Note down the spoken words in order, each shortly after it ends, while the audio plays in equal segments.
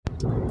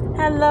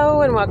Hello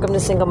and welcome to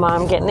Single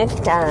Mom Getting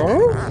It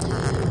Done.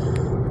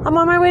 I'm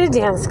on my way to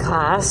dance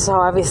class, so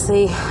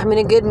obviously I'm in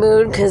a good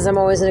mood because I'm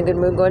always in a good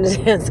mood going to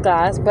dance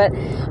class, but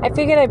I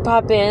figured I'd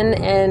pop in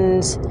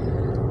and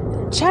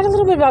chat a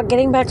little bit about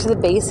getting back to the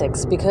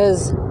basics,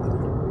 because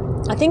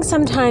I think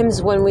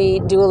sometimes when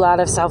we do a lot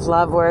of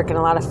self-love work and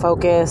a lot of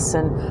focus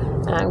and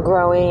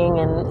growing,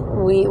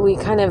 and we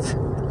kind of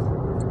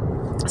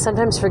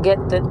sometimes forget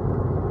that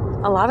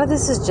a lot of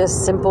this is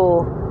just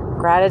simple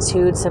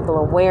gratitude, simple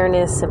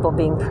awareness, simple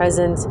being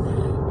present.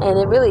 And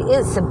it really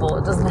is simple.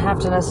 It doesn't have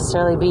to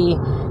necessarily be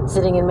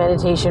sitting in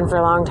meditation for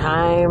a long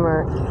time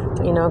or,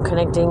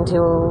 connecting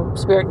to a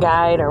spirit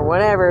guide or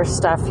whatever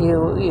stuff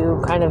you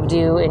kind of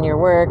do in your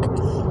work.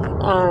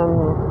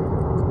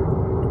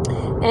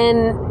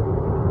 And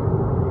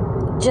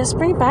just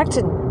bring it back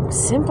to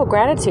simple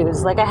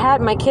gratitudes. Like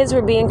my kids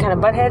were being kind of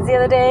buttheads the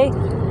other day,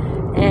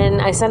 and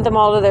I sent them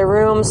all to their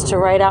rooms to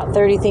write out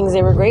 30 things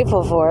they were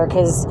grateful for,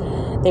 because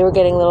they were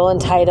getting a little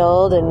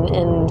entitled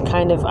and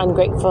kind of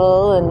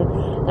ungrateful.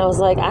 And I was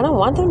like, I don't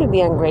want them to be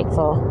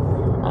ungrateful.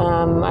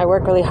 I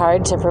work really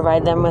hard to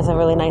provide them with a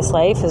really nice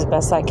life as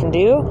best I can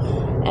do.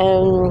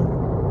 And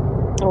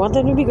I want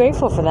them to be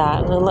grateful for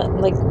that.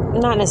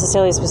 And not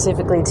necessarily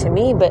specifically to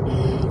me, but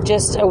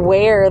just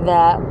aware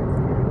that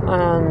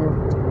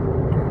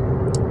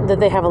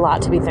they have a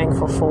lot to be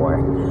thankful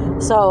for.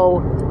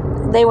 So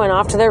they went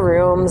off to their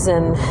rooms,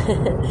 and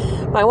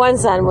my one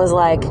son was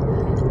like,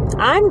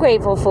 I'm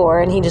grateful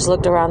for, and he just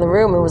looked around the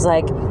room and was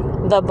like,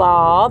 the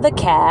ball, the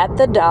cat,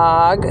 the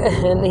dog,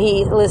 and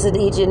he listed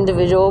each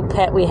individual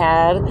pet we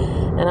had,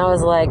 and I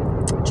was like,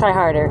 try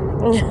harder.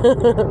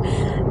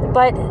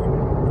 But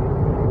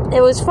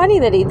it was funny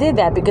that he did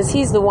that, because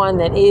he's the one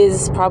that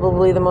is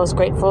probably the most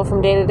grateful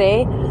from day to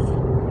day,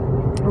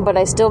 but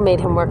I still made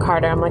him work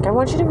harder. I'm like, I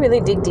want you to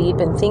really dig deep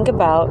and think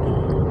about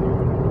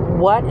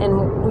what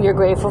and you're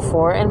grateful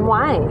for and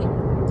why.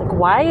 Like,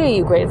 why are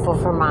you grateful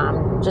for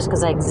Mom? Just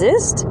because I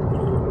exist?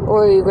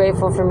 Or are you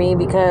grateful for me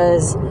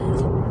because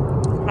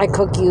I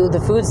cook you the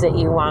foods that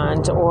you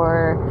want?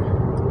 Or,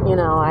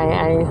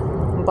 I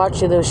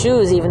bought you those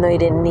shoes even though you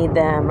didn't need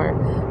them, or,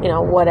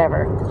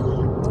 whatever.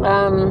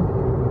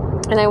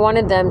 And I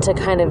wanted them to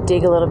kind of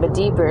dig a little bit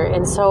deeper.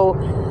 And so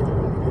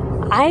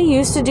I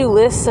used to do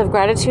lists of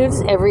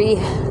gratitudes every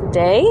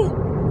day.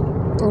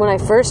 When I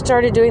first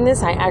started doing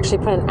this, I actually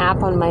put an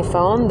app on my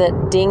phone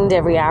that dinged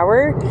every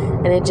hour,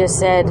 and it just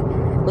said,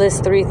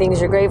 list 3 things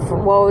you're grateful for.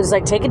 Well, it was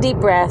like, take a deep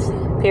breath,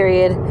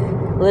 period.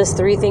 List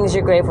 3 things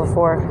you're grateful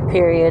for,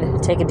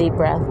 period. Take a deep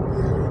breath.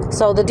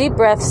 So the deep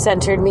breath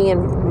centered me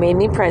and made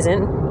me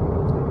present.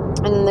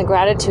 And then the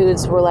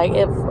gratitudes were like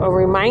a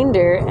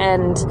reminder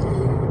and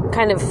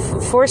kind of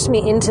forced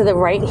me into the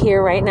right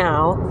here, right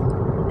now,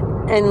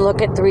 and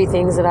look at 3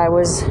 things that I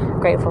was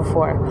grateful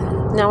for.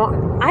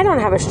 Now, I don't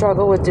have a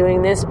struggle with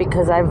doing this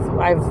because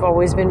I've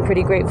always been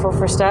pretty grateful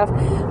for stuff,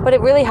 but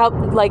it really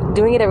helped, like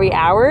doing it every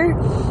hour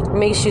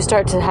makes you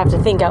start to have to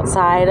think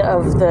outside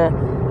of the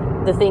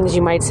things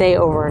you might say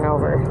over and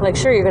over. Like,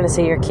 sure, you're going to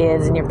say your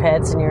kids and your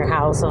pets and your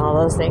house and all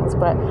those things,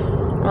 but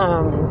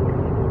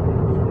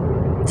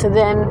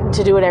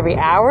to do it every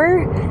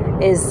hour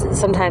is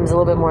sometimes a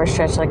little bit more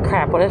stretched. Like,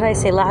 crap, what did I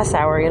say last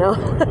hour,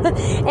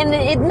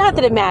 And not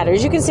that it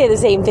matters. You can say the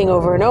same thing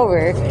over and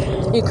over.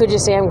 You could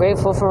just say, I'm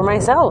grateful for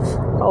myself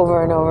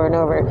over and over and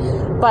over.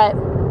 But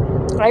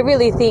I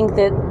really think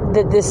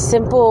that this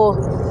simple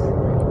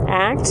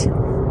act,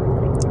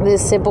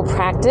 this simple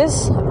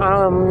practice,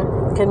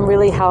 can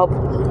really help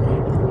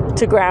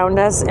to ground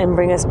us and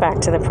bring us back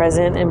to the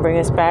present and bring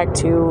us back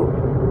to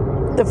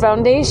the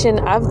foundation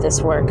of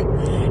this work.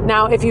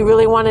 Now, if you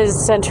really want to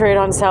center it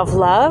on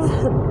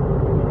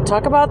self-love,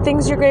 talk about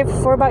things you're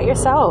grateful for about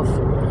yourself.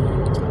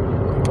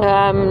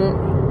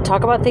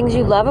 Talk about things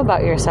you love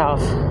about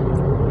yourself.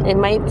 It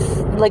might,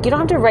 you don't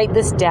have to write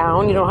this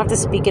down. You don't have to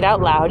speak it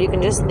out loud. You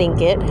can just think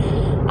it.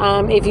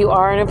 If you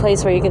are in a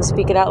place where you can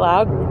speak it out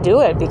loud, do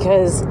it,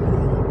 because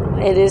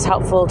it is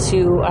helpful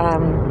to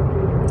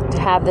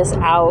have this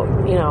out,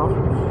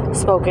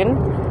 spoken.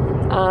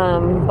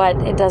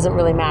 But it doesn't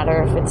really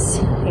matter if it's,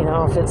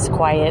 if it's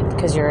quiet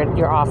because you're at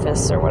your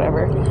office or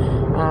whatever.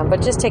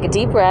 But just take a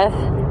deep breath.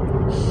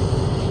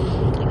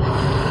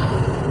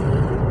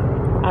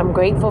 I'm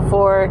grateful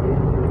for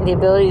the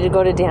ability to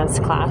go to dance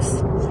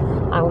class.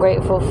 I'm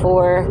grateful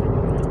for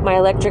my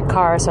electric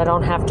car, so I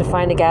don't have to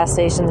find a gas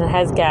station that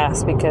has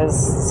gas,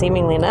 because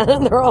seemingly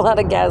they're all out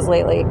of gas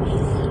lately.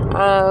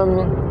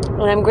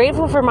 And I'm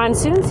grateful for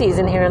monsoon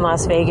season here in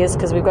Las Vegas,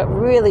 because we've got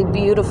really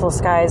beautiful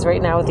skies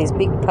right now with these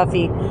big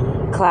puffy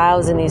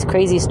clouds and these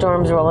crazy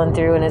storms rolling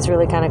through, and it's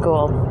really kind of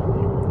cool.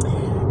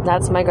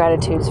 That's my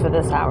gratitudes for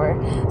this hour.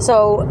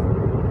 So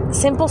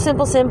simple,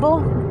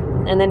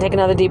 and then take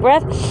another deep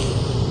breath.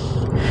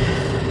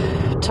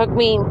 Took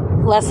me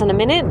less than a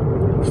minute,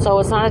 so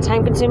it's not a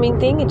time-consuming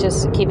thing. It's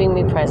just keeping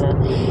me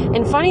present.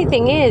 And funny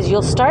thing is,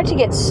 you'll start to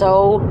get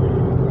so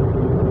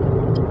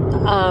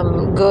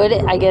good.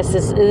 I guess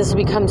this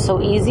becomes so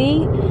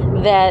easy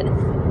that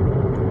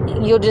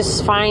you'll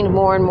just find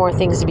more and more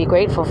things to be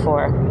grateful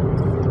for.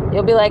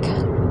 You'll be like,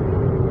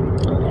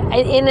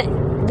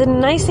 And the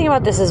nice thing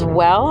about this as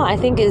well, I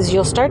think, is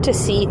you'll start to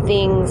see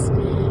things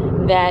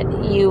that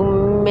you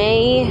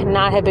may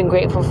not have been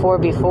grateful for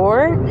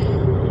before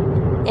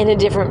in a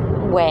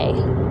different way.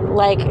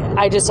 Like,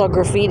 I just saw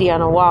graffiti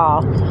on a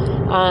wall.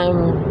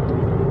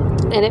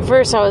 And at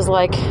first I was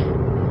like,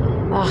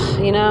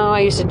 I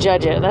used to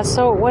judge it. That's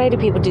so, why do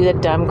people do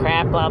that dumb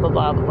crap, blah, blah,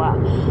 blah, blah, blah.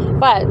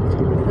 But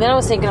then I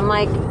was thinking, I'm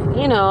like,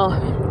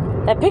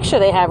 that picture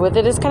they have with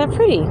it is kind of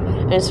pretty.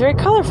 And it's very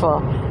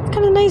colorful. It's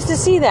kind of nice to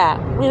see that,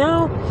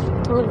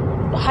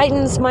 It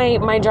heightens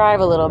my drive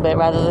a little bit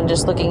rather than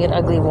just looking at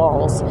ugly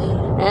walls.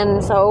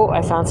 And so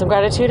I found some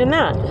gratitude in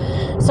that.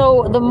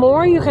 So the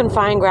more you can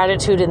find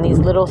gratitude in these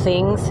little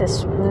things,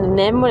 and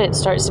then when it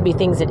starts to be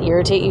things that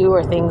irritate you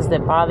or things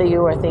that bother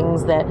you or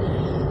things that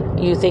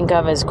you think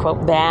of as,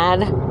 quote,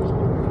 bad,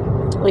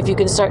 if you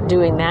can start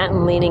doing that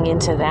and leaning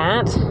into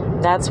that,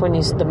 that's when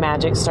the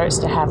magic starts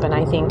to happen,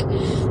 I think.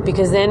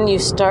 Because then you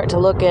start to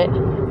look at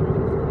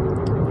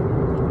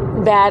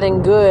bad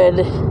and good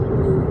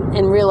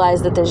and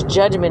realize that there's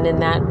judgment in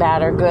that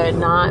bad or good,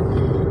 not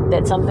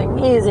that something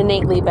is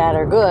innately bad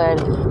or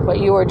good, but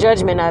your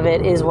judgment of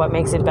it is what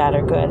makes it bad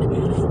or good.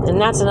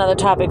 And that's another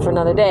topic for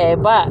another day,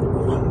 but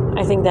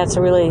I think that's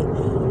a really,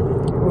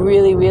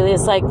 really, really,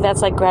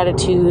 that's like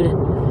gratitude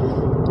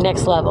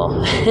next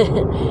level.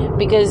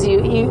 Because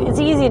it's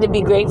easy to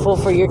be grateful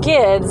for your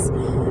kids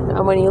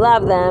when you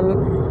love them,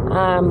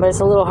 but it's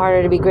a little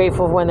harder to be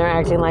grateful when they're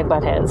acting like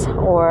buttheads,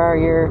 or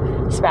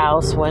your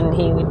spouse when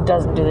he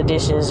doesn't do the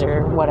dishes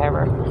or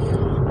whatever.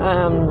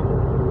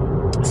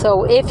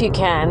 So if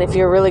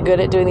you're really good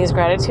at doing these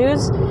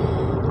gratitudes,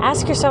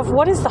 ask yourself,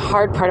 what is the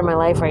hard part of my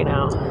life right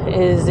now?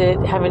 Is it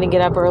having to get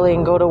up early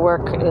and go to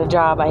work at a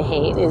job I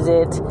hate? Is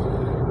it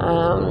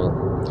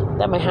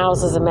that my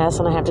house is a mess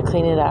and I have to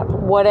clean it up?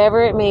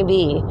 Whatever it may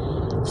be,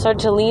 start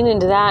to lean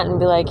into that and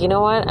be like, you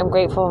know what? I'm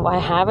grateful I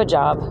have a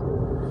job.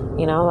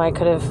 I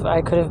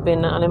could have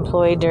been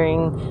unemployed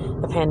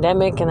during the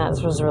pandemic, and that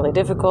was really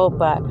difficult,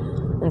 but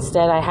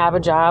instead I have a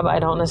job. I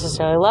don't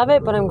necessarily love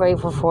it, but I'm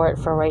grateful for it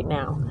for right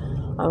now.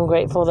 I'm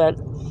grateful that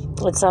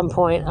at some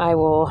point I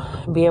will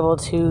be able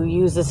to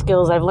use the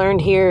skills I've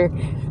learned here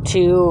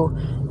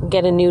to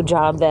get a new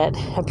job that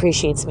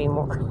appreciates me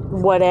more.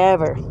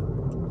 Whatever.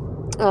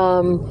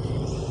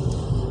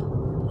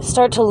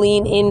 Start to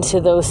lean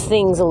into those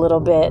things a little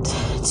bit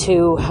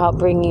to help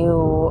bring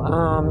you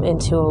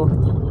into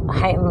a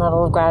heightened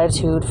level of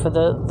gratitude for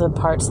the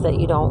parts that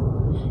you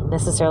don't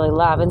necessarily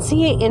love. And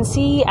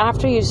see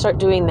after you start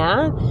doing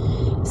that,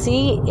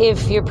 see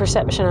if your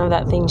perception of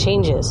that thing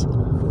changes.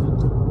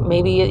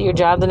 Maybe at your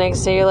job the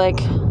next day, you're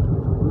like,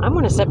 I'm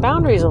going to set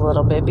boundaries a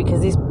little bit,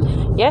 because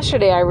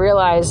yesterday I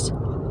realized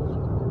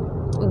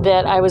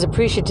that I was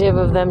appreciative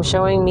of them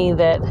showing me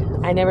that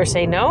I never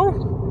say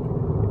no.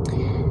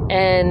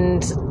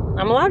 And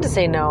I'm allowed to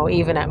say no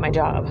even at my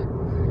job.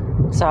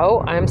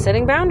 So I'm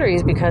setting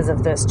boundaries because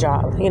of this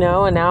job, and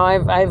now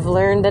I've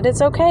learned that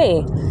it's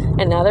okay.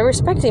 And now they're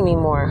respecting me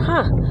more.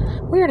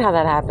 Weird how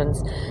that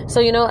happens.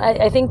 So,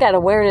 I think that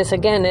awareness,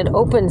 again, it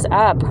opens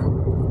up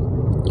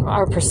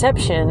our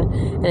perception,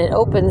 and it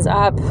opens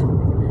up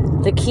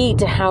the key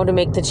to how to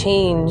make the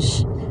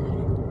change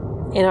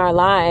in our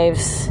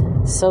lives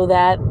so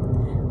that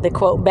the,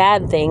 quote,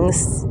 bad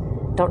things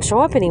don't show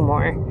up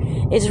anymore.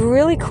 It's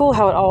really cool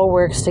how it all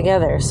works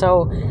together.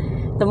 So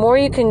the more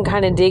you can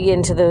kind of dig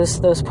into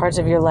those parts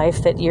of your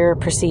life that you're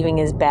perceiving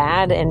as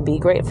bad and be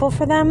grateful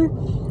for them,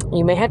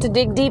 you may have to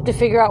dig deep to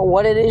figure out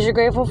what it is you're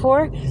grateful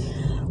for,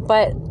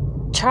 but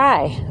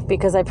try,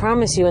 because I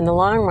promise you in the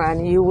long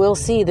run, you will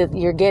see that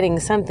you're getting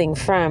something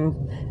from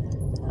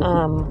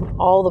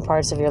all the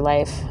parts of your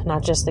life,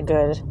 not just the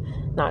good,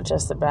 not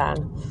just the bad,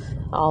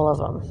 all of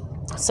them.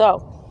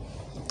 So,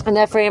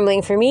 enough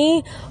rambling for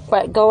me,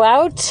 but go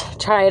out,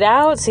 try it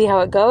out, see how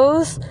it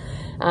goes.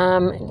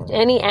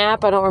 Any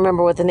app, I don't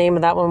remember what the name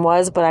of that one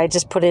was, but I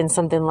just put in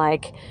something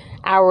like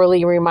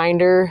hourly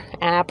reminder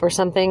app or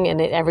something, and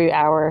every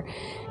hour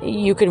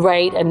you could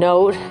write a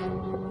note,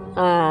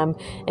 and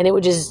it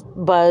would just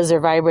buzz or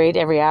vibrate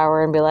every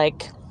hour and be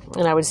like,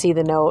 and I would see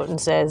the note and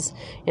says,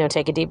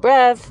 take a deep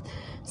breath,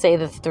 say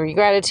the 3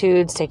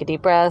 gratitudes, take a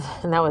deep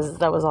breath, and that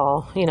was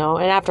all,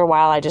 and after a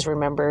while I just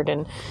remembered,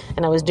 and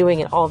I was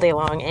doing it all day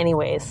long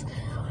anyways,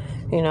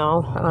 and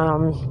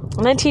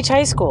I teach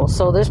high school,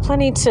 so there's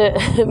plenty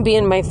to be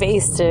in my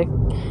face to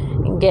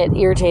get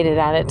irritated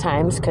at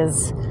times,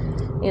 because,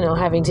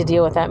 having to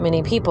deal with that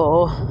many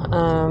people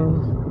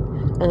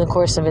in the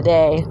course of a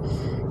day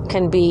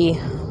can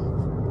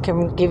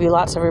give you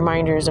lots of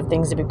reminders of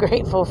things to be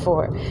grateful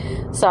for.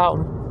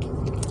 So,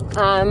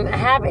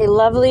 have a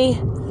lovely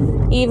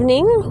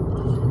evening,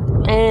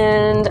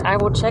 and I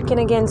will check in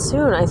again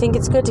soon. I think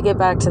it's good to get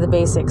back to the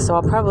basics, so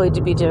I'll probably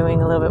be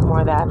doing a little bit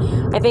more of that.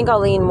 I think I'll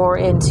lean more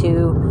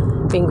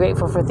into being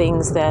grateful for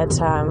things that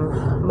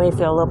may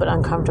feel a little bit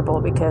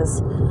uncomfortable,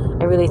 because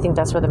I really think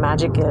that's where the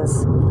magic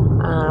is.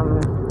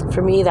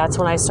 For me, that's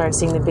when I started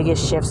seeing the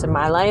biggest shifts in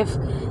my life,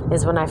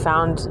 is when I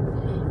found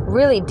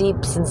really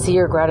deep,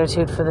 sincere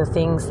gratitude for the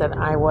things that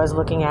I was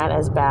looking at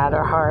as bad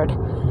or hard,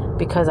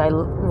 because I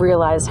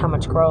realized how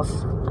much growth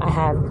I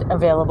had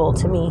available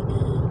to me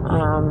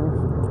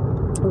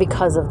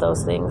because of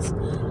those things.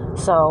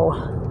 So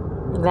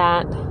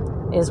that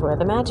is where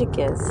the magic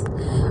is.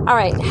 All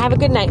right. Have a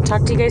good night.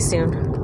 Talk to you guys soon.